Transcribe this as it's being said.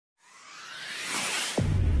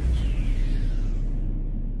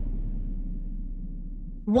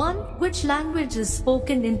1. Which language is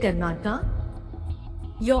spoken in Karnataka?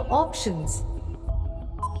 Your options.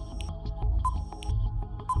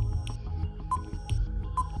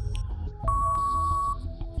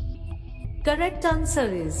 Correct answer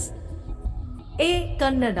is A.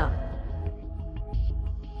 Kannada.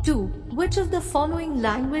 2. Which of the following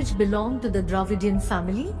language belong to the Dravidian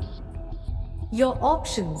family? Your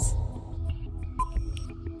options.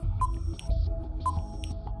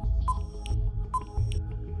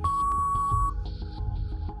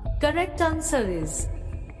 Correct answer is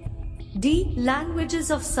D.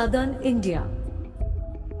 Languages of southern India.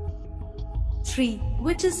 3.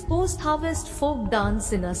 Which is post-harvest folk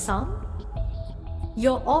dance in Assam?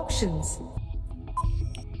 Your options.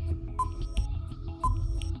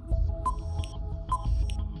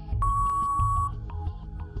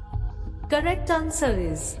 Correct answer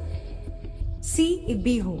is C.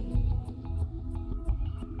 Bihu.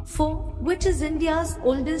 4. Which is India's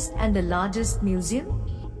oldest and the largest museum?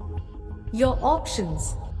 Your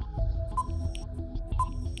options.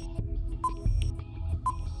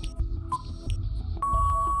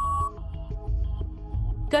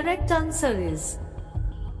 Correct answer is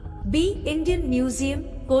B. Indian Museum,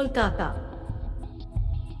 Kolkata.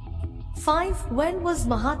 5. When was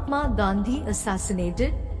Mahatma Gandhi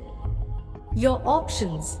assassinated? Your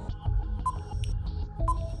options.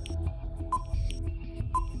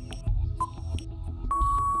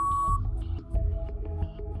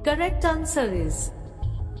 Correct answer is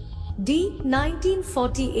D.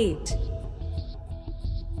 1948.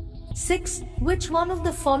 6. Which one of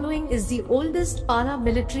the following is the oldest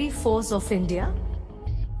paramilitary force of India?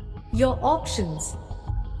 Your options.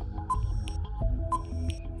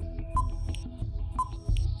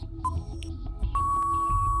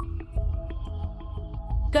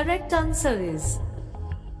 Correct answer is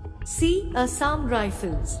C. Assam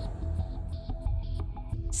Rifles.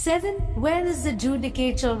 7. Where is the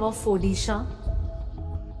judicature of Odisha?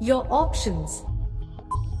 Your options.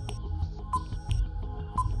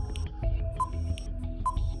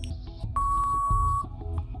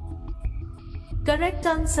 Correct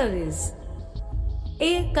answer is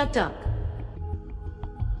A. Cuttack.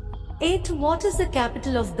 8. What is the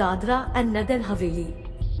capital of Dadra and Nagar Haveli?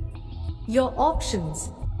 Your options.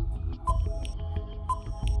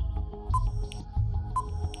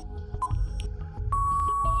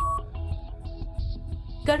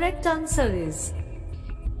 Correct answer is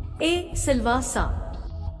A. Silvassa.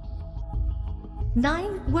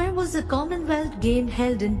 9. Where was the Commonwealth Game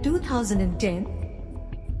held in 2010?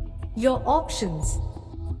 Your options.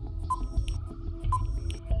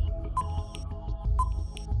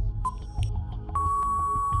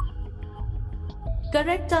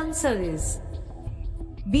 Correct answer is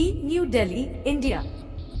B. New Delhi, India.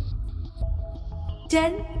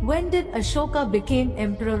 10. When did Ashoka become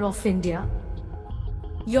Emperor of India?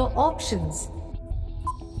 Your options.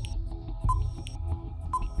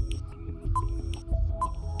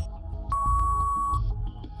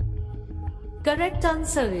 Correct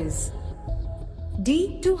answer is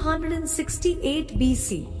D. 268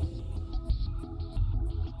 BC.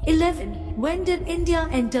 11. When did India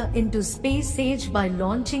enter into space age by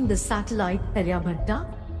launching the satellite Aryabhatta?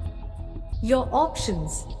 Your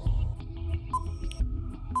options.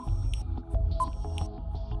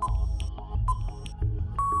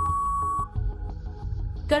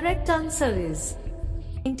 Correct answer is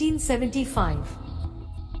 1975.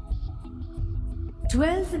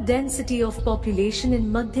 12. Density of population in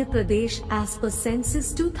Madhya Pradesh as per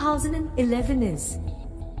census 2011 is.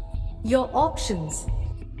 Your options.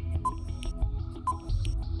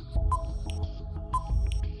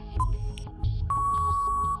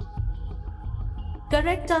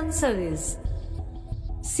 Correct answer is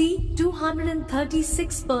C.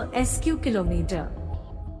 236 per SQ kilometer.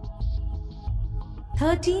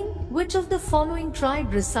 13. Which of the following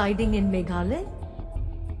tribe residing in Meghalaya?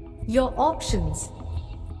 Your options.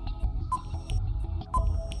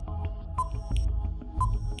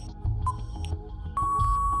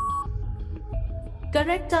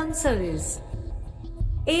 Correct answer is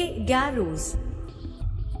A. Garos.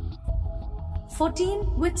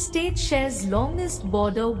 14. Which state shares longest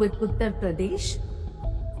border with Uttar Pradesh?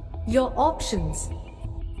 Your options.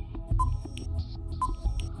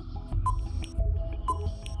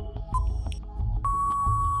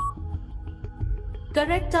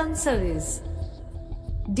 Correct answer is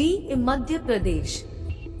D. Madhya Pradesh.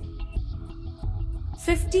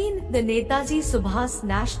 15. The Netaji Subhas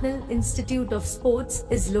National Institute of Sports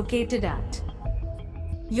is located at.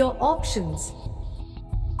 Your options.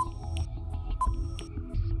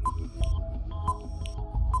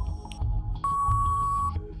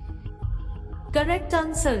 Correct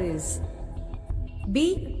answer is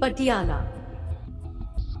B. Patiala.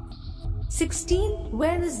 16.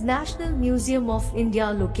 Where is National Museum of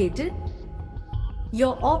India located?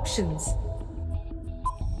 Your options.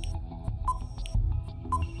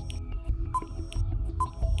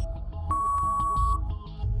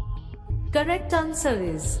 Correct answer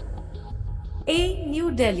is A.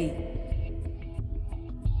 New Delhi.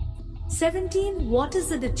 17. What is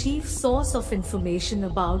the chief source of information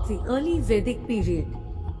about the early Vedic period?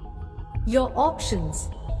 Your options.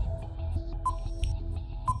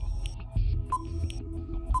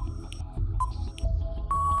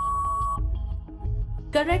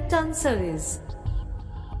 Correct answer is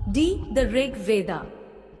D. The Rig Veda.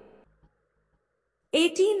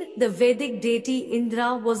 18. The Vedic deity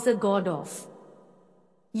Indra was the god of.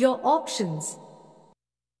 Your options.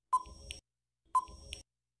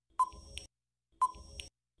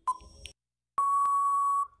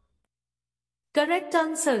 Correct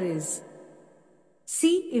answer is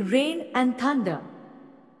C. Rain and thunder.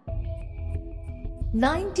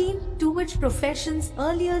 19. To which professions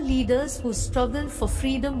earlier leaders who struggled for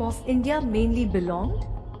freedom of India mainly belonged?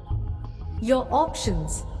 Your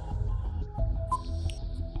options.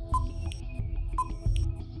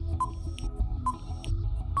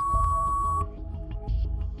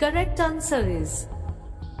 Correct answer is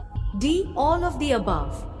D. All of the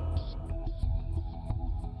above.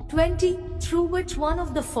 20. Through which one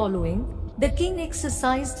of the following the king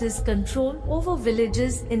exercised his control over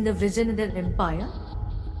villages in the Vijayanagara Empire?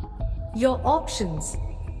 Your options.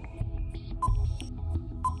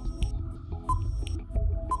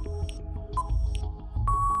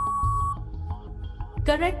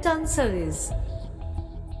 Correct answer is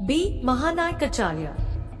B. Mahanayakacharya.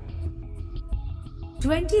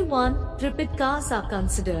 21. Tripitakas are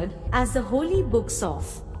considered as the holy books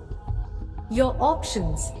of. Your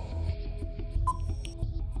options.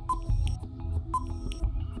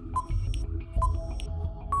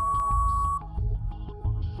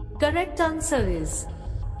 Correct answer is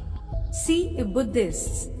C.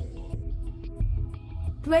 Buddhists.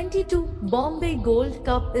 22. Bombay Gold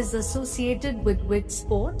Cup is associated with which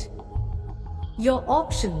sport? Your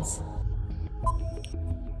options.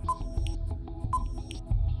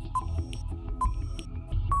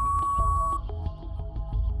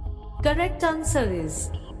 Correct answer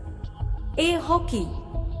is A. Hockey.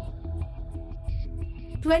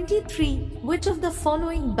 23. Which of the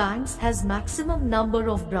following banks has maximum number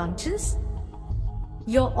of branches?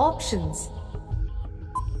 Your options.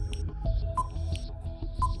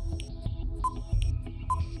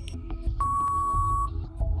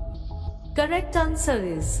 Correct answer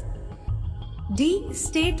is D.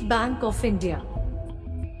 State Bank of India.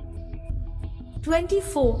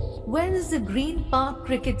 24. Where is the Green Park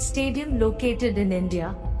Cricket Stadium located in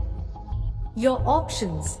India? Your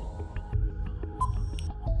options.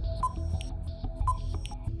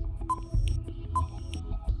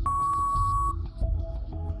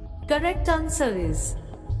 Correct answer is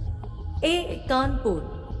A. Kanpur.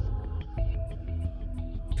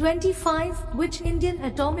 25. Which Indian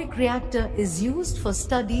atomic reactor is used for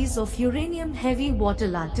studies of uranium heavy water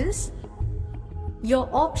lattice? Your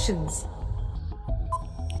options.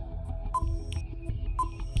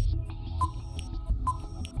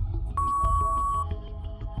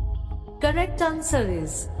 Correct answer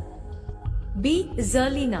is B.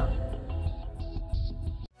 Zerlina.